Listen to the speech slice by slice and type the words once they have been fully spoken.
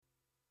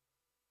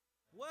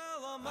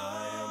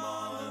I am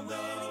on the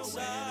winning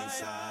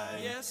side.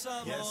 Yes,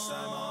 I'm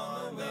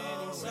on the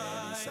winning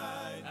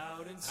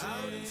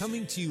side.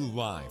 Coming to you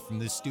live from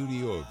the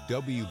studio of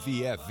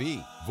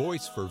WVFV,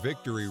 Voice for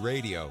Victory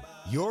Radio,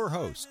 your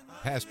host,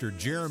 Pastor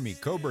Jeremy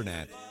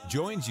Coburnett,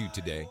 joins you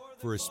today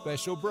for a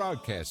special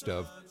broadcast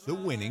of The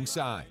Winning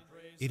Side.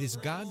 It is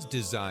God's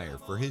desire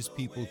for His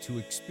people to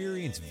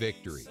experience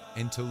victory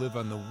and to live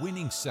on the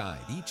winning side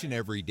each and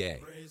every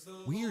day.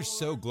 We are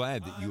so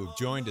glad that you have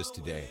joined us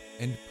today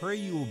and pray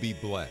you will be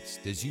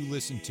blessed as you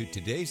listen to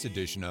today's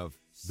edition of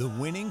The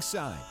Winning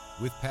Side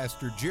with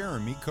Pastor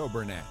Jeremy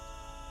Coburnett.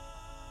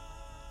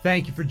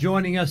 Thank you for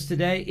joining us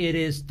today. It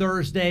is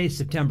Thursday,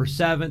 September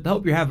 7th. I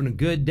hope you're having a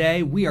good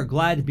day. We are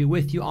glad to be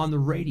with you on the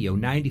radio,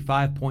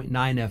 95.9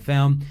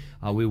 FM.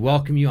 We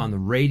welcome you on the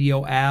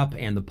radio app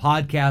and the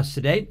podcast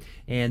today.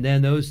 And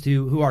then those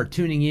who are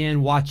tuning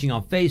in, watching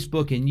on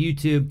Facebook and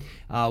YouTube,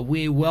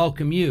 we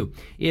welcome you.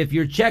 If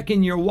you're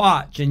checking your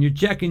watch and you're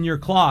checking your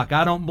clock,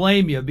 I don't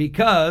blame you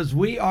because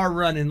we are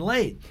running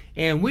late.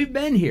 And we've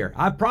been here.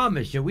 I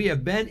promise you, we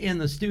have been in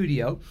the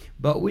studio,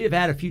 but we have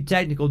had a few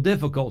technical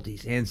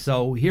difficulties. And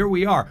so here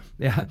we are.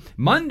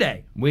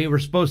 Monday, we were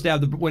supposed to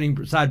have the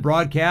Winning Side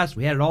broadcast.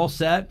 We had it all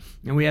set,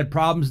 and we had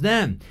problems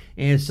then.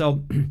 And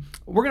so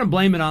we're going to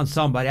blame it on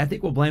somebody. I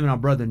think we'll blame it on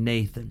Brother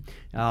Nathan.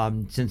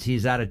 Since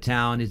he's out of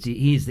town,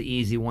 he's the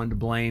easy one to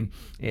blame,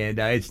 and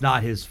it's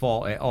not his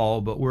fault at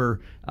all, but we're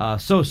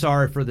so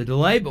sorry for the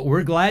delay, but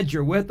we're glad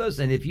you're with us,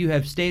 and if you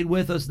have stayed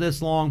with us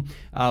this long,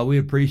 we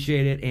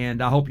appreciate it,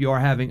 and I hope you are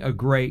having a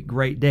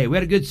great day. We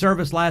had a good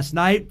service last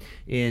night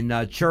in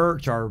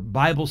church, our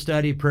Bible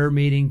study, prayer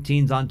meeting,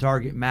 Teens on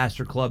Target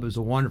Master Club. It was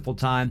a wonderful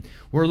time.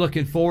 We're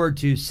looking forward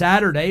to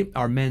Saturday,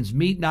 our men's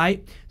meet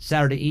night,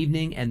 Saturday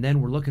evening, and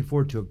then we're looking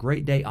forward to a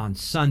great day on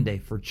Sunday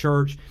for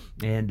church.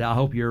 And I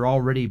hope you're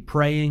already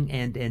praying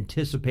and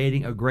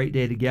anticipating a great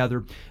day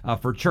together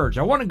for church.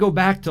 I want to go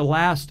back to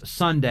last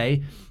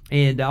Sunday,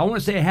 and I want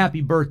to say a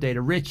happy birthday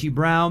to Richie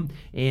Brown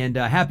and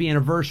happy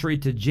anniversary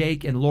to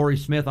Jake and Lori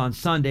Smith on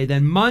Sunday.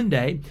 Then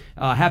Monday,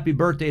 happy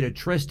birthday to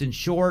Tristan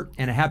Short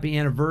and a happy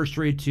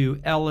anniversary to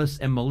Ellis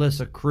and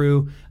Melissa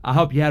Crew. I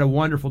hope you had a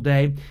wonderful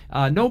day.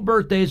 No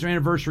birthdays or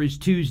anniversaries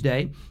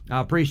Tuesday. I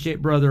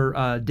appreciate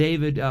Brother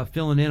David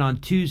filling in on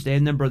Tuesday,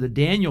 and then Brother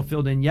Daniel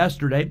filled in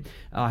yesterday.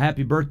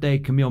 Happy birthday,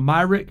 Camille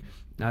Myrick.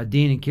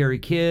 Dean and Carrie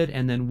Kidd,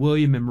 and then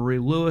William and Marie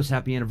Lewis,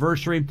 happy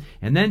anniversary.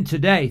 And then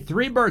today,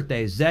 3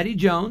 birthdays, Zeddy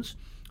Jones,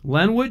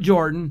 Lenwood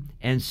Jordan,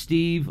 and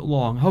Steve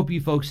Long. Hope you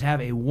folks have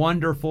a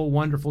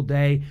wonderful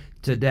day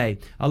today.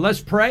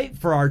 Let's pray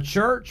for our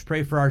church,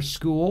 pray for our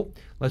school,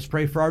 let's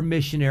pray for our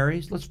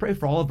missionaries, let's pray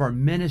for all of our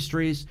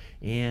ministries,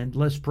 and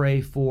let's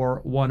pray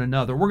for one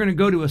another. We're going to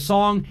go to a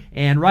song,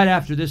 and right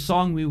after this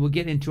song, we will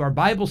get into our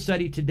Bible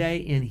study today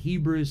in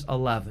Hebrews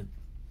 11.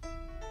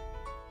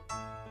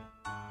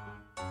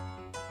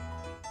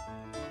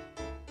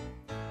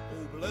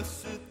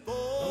 Blessed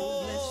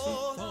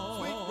thought,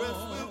 sweet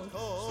rest will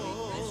come,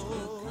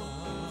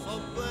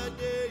 some glad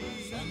day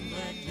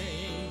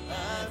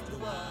after a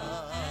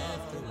while,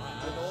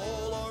 when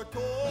all our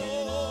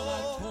toil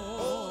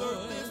on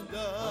earth is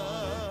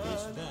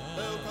done,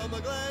 there'll come a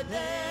glad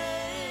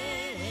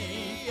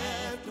day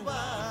after a while,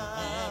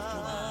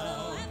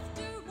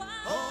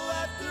 oh,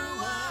 after a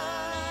while,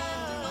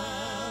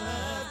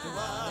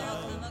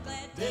 there'll come a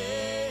glad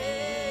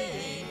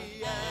day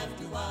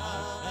after a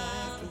while.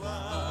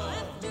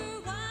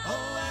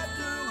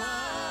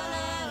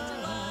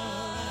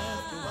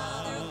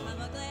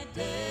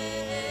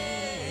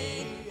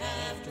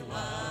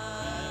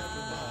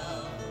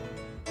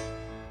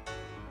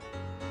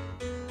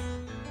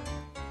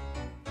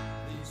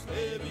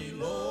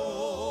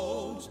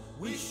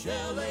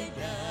 Shall lay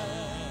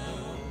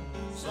down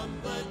some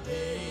glad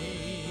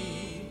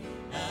day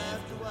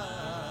after a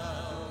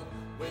while,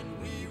 when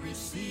we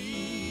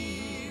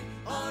receive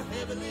our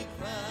heavenly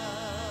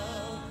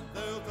crown.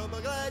 There'll come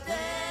a glad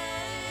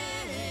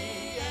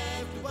day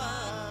after a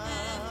while.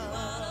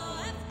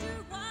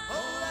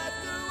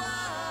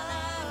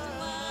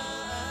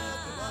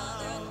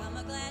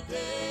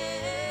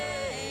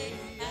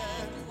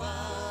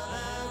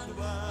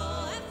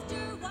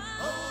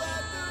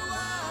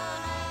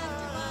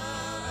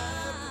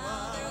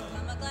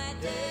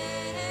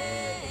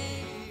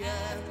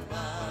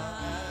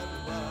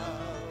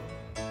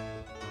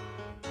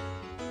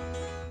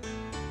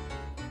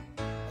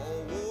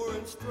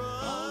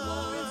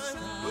 Strife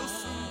will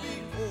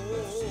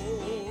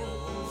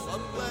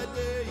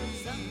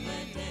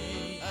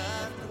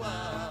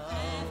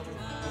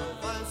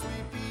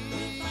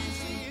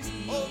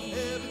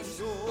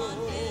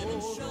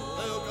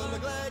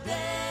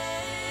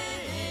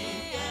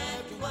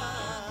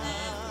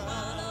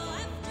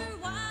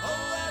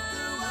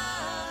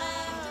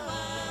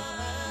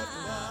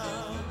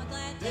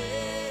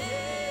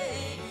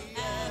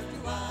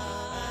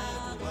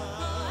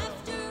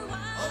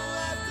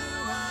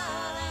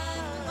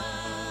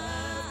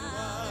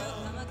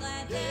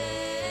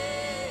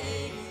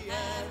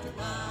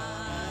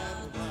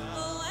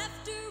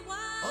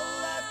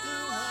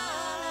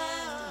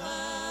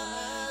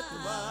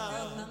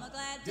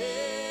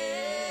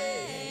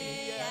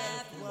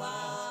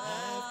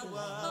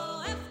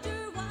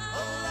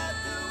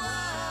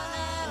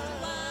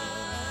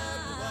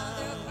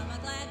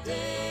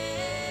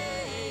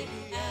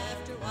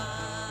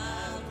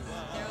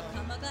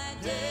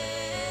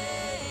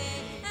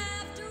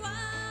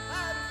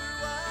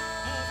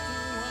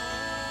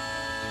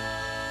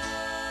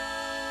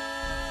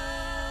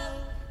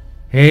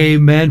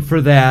Amen for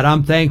that.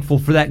 I'm thankful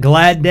for that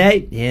glad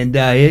day, and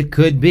it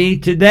could be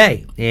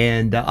today.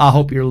 And I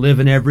hope you're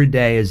living every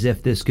day as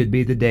if this could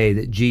be the day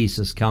that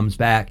Jesus comes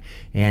back,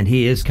 and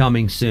He is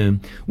coming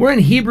soon. We're in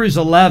Hebrews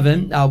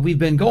 11. We've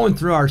been going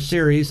through our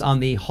series on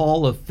the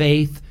Hall of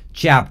Faith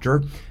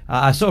chapter.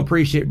 I so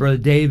appreciate Brother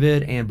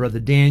David and Brother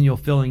Daniel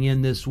filling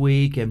in this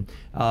week and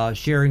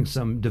sharing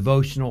some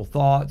devotional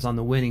thoughts on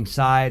the winning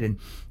side. And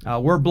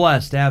we're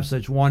blessed to have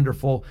such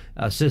wonderful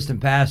assistant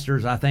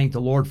pastors. I thank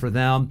the Lord for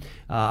them.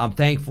 I'm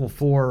thankful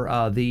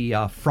for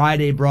the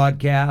Friday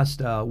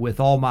broadcast with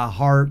all my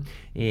heart.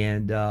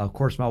 And of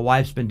course, my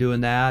wife's been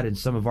doing that, and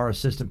some of our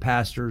assistant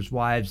pastors'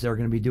 wives, they're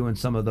going to be doing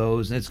some of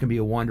those. And it's going to be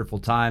a wonderful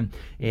time.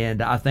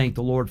 And I thank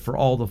the Lord for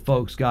all the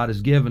folks God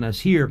has given us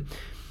here.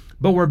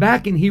 But we're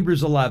back in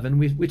Hebrews 11.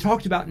 We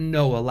talked about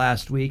Noah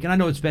last week, and I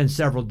know it's been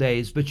several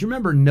days, but you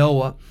remember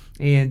Noah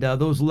and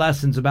those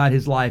lessons about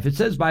his life. It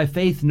says, by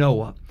faith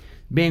Noah,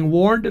 being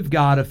warned of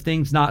God of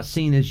things not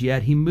seen as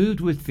yet, he moved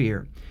with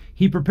fear.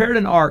 He prepared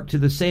an ark to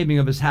the saving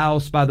of his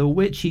house, by the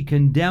which he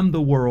condemned the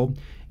world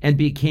and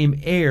became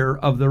heir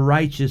of the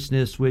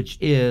righteousness which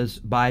is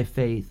by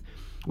faith.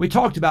 We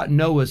talked about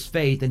Noah's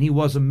faith, and he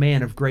was a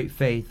man of great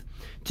faith.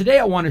 Today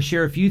I want to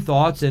share a few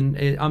thoughts, and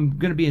I'm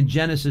going to be in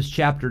Genesis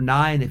chapter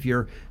 9 if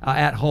you're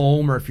at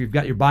home, or if you've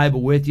got your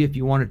Bible with you, if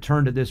you want to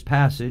turn to this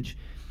passage.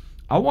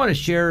 I want to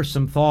share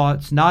some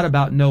thoughts, not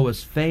about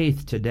Noah's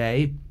faith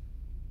today,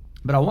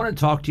 but I want to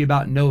talk to you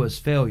about Noah's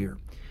failure.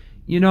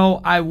 You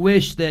know, I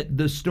wish that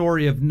the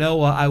story of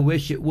Noah, I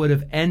wish it would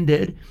have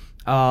ended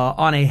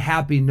on a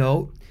happy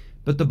note,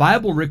 but the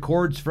Bible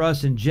records for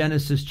us in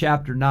Genesis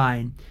chapter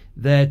 9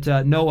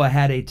 that Noah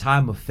had a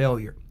time of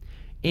failure.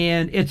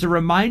 And it's a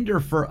reminder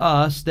for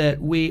us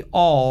that we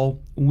all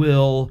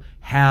will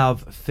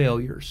have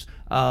failures.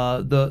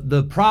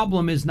 The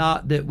problem is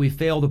not that we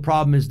fail. The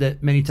problem is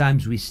that many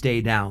times we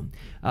stay down.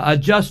 A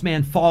just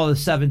man falleth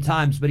 7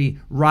 times, but he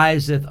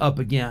riseth up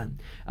again.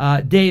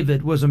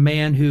 David was a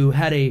man who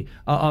had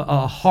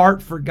a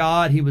heart for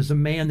God. He was a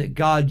man that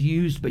God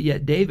used, but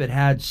yet David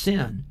had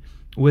sin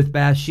with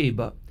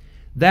Bathsheba.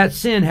 That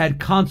sin had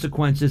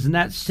consequences, and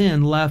that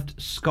sin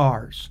left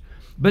scars.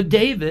 But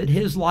David,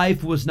 his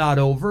life was not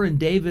over, and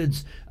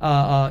David's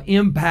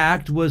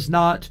impact was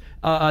not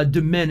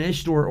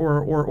diminished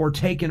or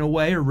taken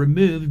away or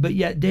removed, but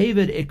yet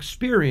David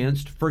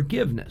experienced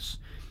forgiveness.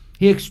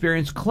 He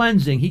experienced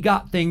cleansing. He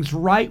got things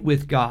right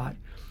with God.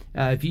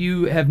 If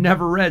you have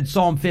never read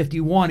Psalm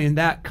 51 in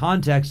that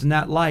context, in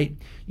that light,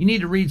 you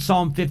need to read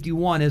Psalm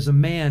 51 as a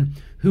man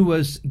who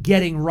was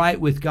getting right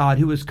with God,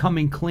 who was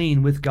coming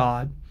clean with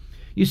God.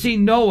 You see,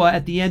 Noah,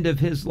 at the end of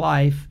his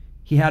life,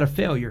 he had a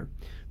failure.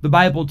 The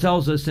Bible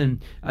tells us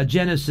in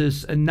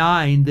Genesis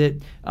 9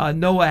 that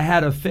Noah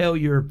had a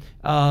failure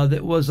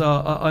that was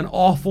an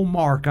awful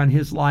mark on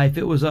his life.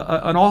 It was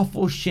an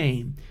awful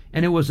shame,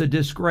 and it was a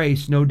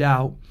disgrace, no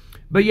doubt.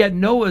 But yet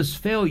Noah's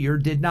failure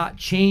did not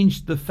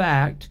change the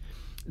fact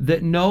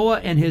that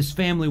Noah and his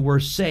family were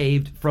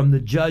saved from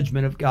the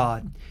judgment of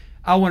God.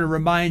 I want to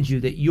remind you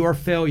that your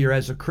failure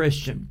as a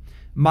Christian,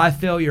 my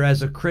failure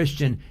as a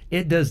Christian,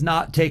 it does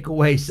not take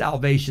away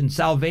salvation.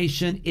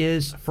 Salvation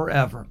is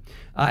forever.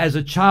 As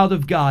a child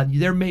of God,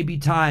 there may be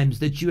times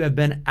that you have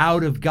been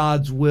out of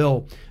God's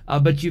will,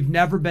 but you've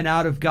never been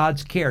out of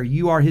God's care.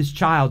 You are His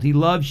child. He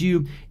loves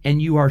you,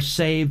 and you are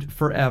saved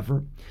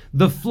forever.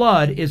 The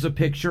flood is a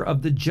picture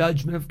of the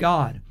judgment of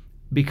God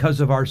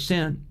because of our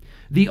sin.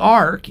 The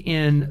ark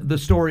in the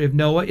story of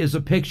Noah is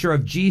a picture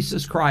of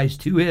Jesus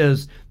Christ, who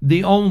is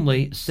the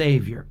only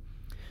Savior.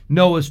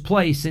 Noah's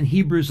place in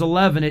Hebrews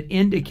 11, it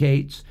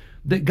indicates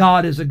that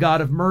God is a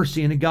God of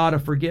mercy and a God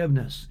of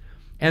forgiveness,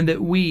 and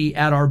that we,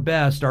 at our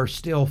best, are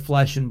still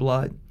flesh and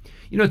blood.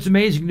 You know, it's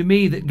amazing to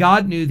me that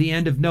God knew the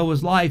end of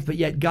Noah's life, but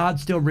yet God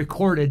still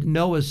recorded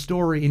Noah's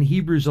story in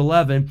Hebrews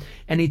 11,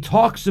 and He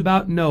talks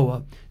about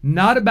Noah,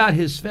 not about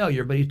his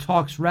failure, but He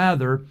talks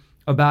rather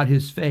about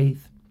his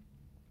faith.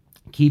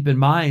 Keep in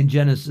mind,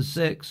 Genesis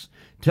 6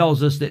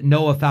 tells us that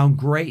Noah found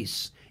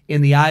grace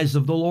in the eyes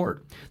of the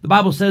Lord. The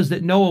Bible says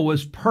that Noah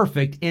was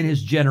perfect in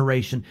his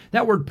generation.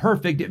 That word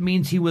perfect, it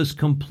means he was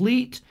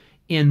complete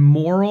in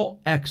moral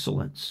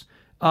excellence.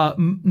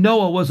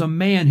 Noah was a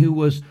man who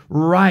was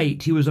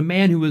right. He was a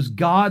man who was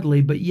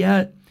godly, but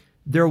yet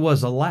there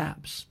was a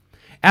lapse.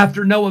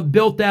 After Noah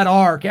built that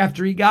ark,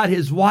 after he got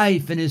his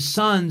wife and his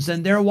sons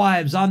and their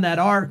wives on that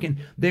ark, and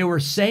they were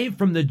saved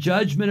from the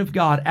judgment of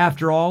God,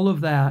 after all of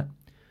that,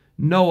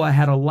 Noah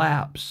had a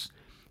lapse.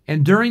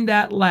 And during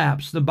that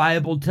lapse, the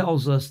Bible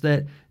tells us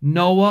that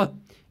Noah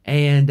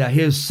and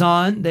his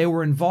son, they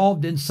were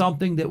involved in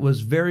something that was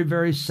very,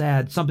 very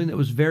sad, something that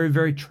was very,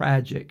 very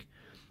tragic.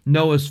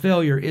 Noah's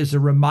failure is a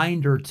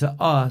reminder to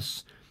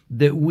us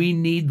that we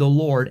need the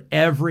Lord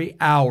every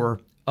hour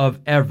of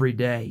every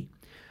day.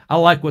 I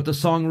like what the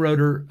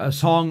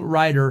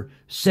songwriter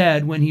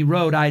said when he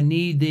wrote, "I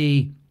need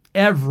thee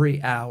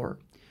every hour."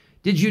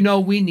 Did you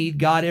know we need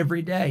God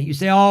every day? You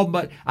say, "Oh,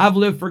 but I've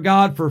lived for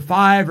God for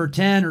 5 or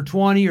 10 or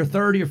 20 or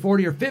 30 or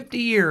 40 or 50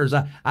 years.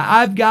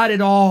 I've got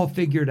it all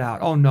figured out."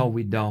 Oh, no,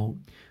 we don't.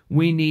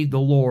 We need the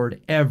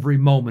Lord every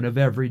moment of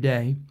every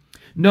day.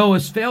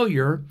 Noah's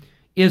failure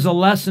is a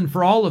lesson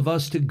for all of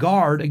us to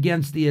guard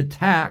against the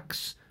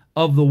attacks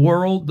of the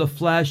world, the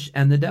flesh,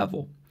 and the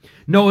devil.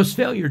 Noah's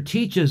failure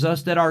teaches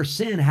us that our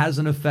sin has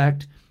an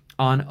effect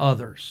on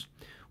others.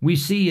 We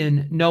see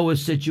in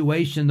Noah's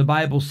situation, the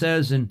Bible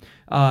says in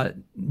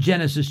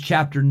Genesis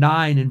chapter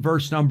 9 and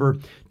verse number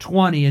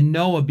 20, and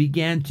Noah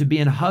began to be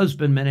an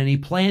husbandman, and he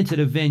planted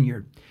a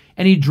vineyard.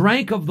 And he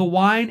drank of the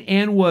wine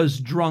and was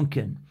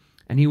drunken,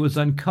 and he was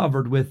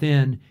uncovered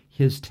within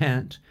his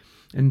tent.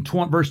 In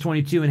verse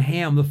 22, and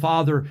Ham, the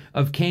father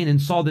of Canaan,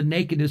 saw the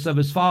nakedness of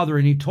his father,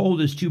 and he told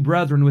his two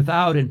brethren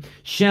without. And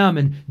Shem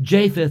and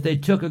Japheth, they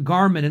took a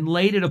garment and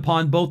laid it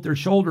upon both their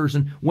shoulders,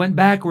 and went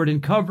backward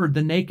and covered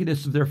the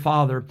nakedness of their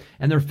father.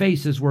 And their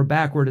faces were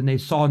backward, and they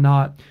saw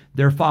not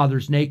their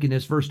father's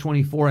nakedness. Verse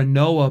 24, and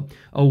Noah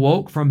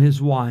awoke from his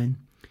wine,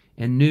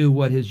 and knew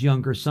what his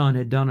younger son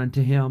had done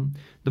unto him.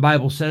 The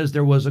Bible says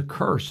there was a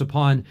curse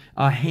upon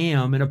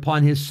Ham and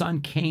upon his son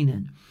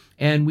Canaan.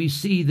 And we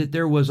see that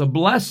there was a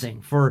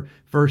blessing for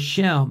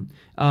Shem.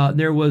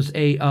 There was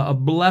a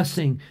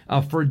blessing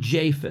for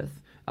Japheth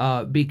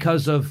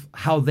because of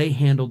how they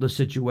handled the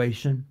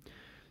situation.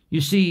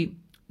 You see,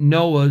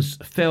 Noah's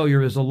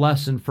failure is a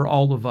lesson for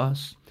all of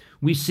us.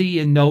 We see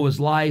in Noah's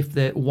life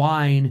that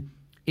wine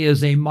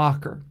is a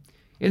mocker.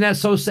 Isn't that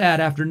so sad?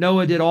 After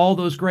Noah did all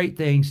those great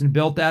things and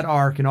built that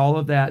ark and all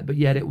of that, but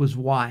yet it was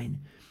wine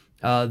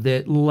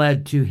that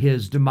led to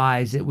his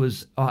demise. It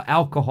was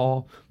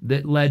alcohol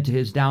that led to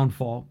his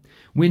downfall.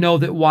 We know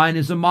that wine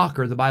is a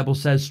mocker. The Bible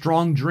says,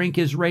 strong drink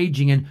is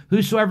raging, and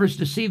whosoever is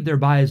deceived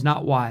thereby is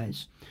not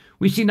wise.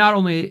 We see not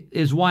only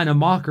is wine a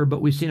mocker,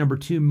 but we see, number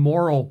two,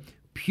 moral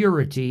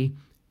purity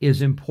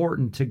is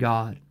important to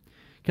God.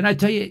 Can I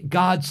tell you,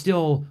 God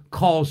still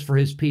calls for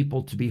his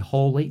people to be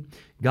holy.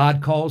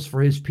 God calls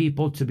for his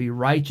people to be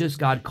righteous.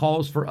 God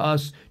calls for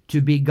us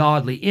to be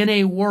godly. In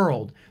a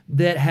world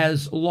that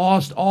has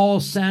lost all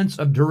sense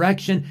of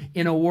direction,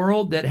 in a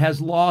world that has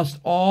lost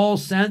all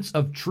sense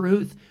of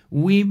truth,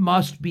 we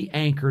must be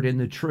anchored in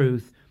the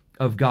truth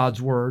of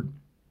God's word.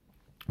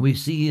 We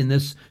see in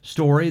this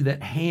story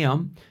that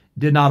Ham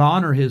did not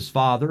honor his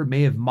father,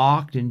 may have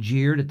mocked and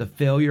jeered at the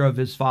failure of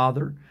his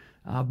father,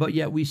 but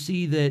yet we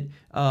see that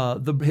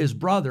his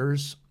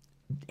brothers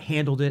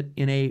handled it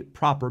in a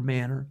proper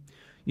manner.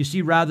 You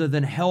see, rather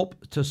than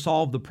help to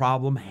solve the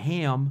problem,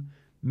 Ham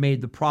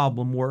made the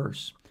problem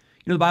worse.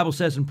 You know, the Bible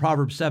says in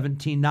Proverbs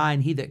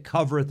 17:9, he that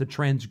covereth the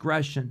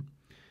transgression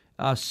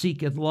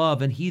seeketh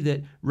love, and he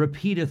that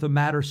repeateth a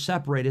matter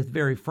separateth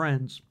very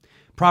friends.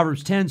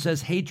 Proverbs 10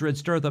 says, hatred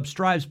stirreth up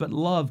strifes, but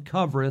love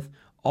covereth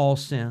all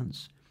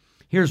sins.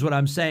 Here's what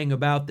I'm saying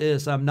about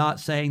this. I'm not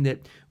saying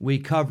that we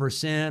cover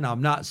sin.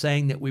 I'm not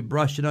saying that we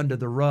brush it under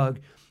the rug.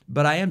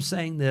 But I am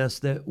saying this,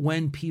 that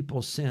when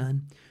people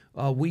sin,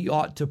 we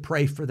ought to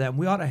pray for them.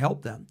 We ought to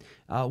help them.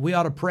 We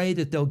ought to pray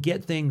that they'll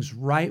get things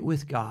right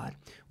with God.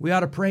 We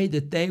ought to pray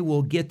that they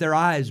will get their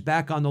eyes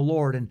back on the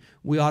Lord. And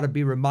we ought to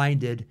be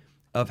reminded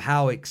of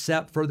how,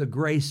 except for the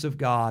grace of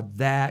God,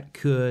 that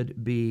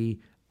could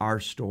be our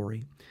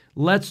story.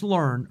 Let's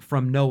learn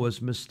from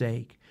Noah's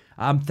mistake.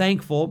 I'm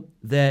thankful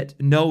that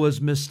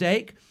Noah's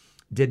mistake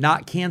did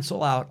not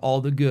cancel out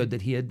all the good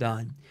that he had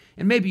done.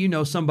 And maybe you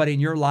know somebody in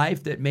your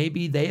life that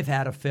maybe they've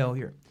had a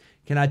failure.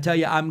 Can I tell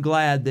you, I'm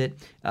glad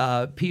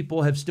that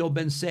people have still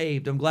been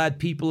saved. I'm glad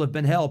people have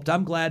been helped.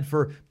 I'm glad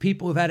for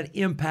people who've had an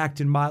impact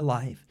in my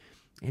life.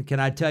 And can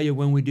I tell you,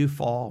 when we do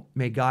fall,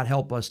 may God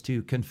help us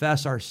to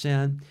confess our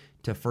sin,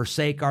 to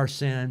forsake our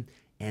sin,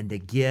 and to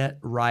get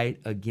right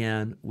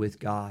again with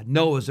God.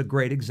 Noah's a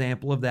great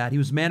example of that. He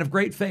was a man of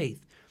great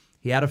faith.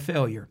 He had a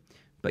failure,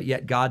 but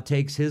yet God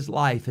takes his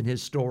life and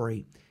his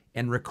story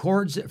and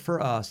records it for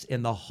us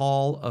in the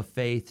Hall of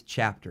Faith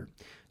chapter.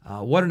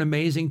 What an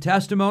amazing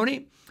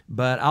testimony.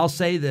 But I'll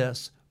say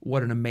this,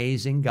 what an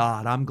amazing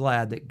God. I'm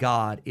glad that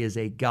God is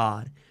a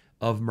God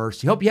of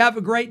mercy. Hope you have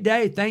a great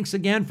day. Thanks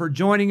again for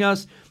joining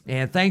us,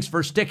 and thanks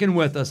for sticking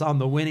with us on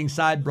the Winning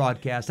Side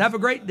broadcast. Have a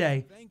great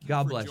day.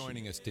 God bless you. Thank you for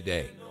joining us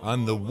today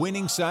on the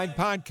Winning Side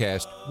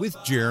podcast with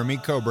Jeremy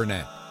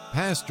Coburnett,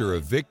 pastor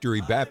of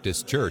Victory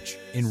Baptist Church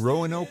in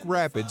Roanoke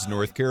Rapids,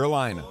 North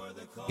Carolina.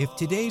 If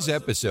today's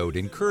episode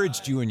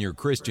encouraged you in your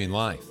Christian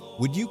life,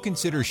 would you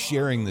consider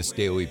sharing this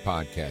daily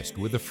podcast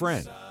with a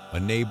friend, a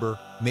neighbor,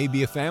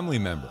 maybe a family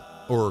member,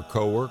 or a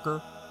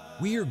coworker?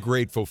 We are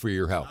grateful for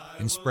your help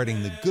in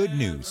spreading the good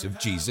news of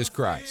Jesus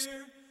Christ.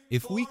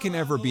 If we can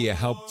ever be a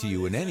help to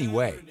you in any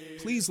way,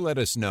 please let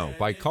us know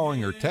by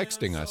calling or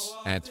texting us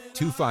at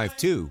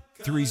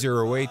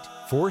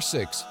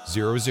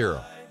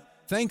 252-308-4600.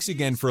 Thanks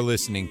again for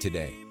listening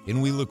today,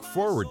 and we look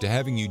forward to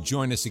having you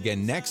join us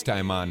again next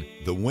time on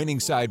the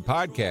Winning Side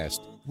Podcast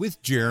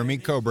with Jeremy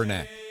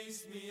Coburnett.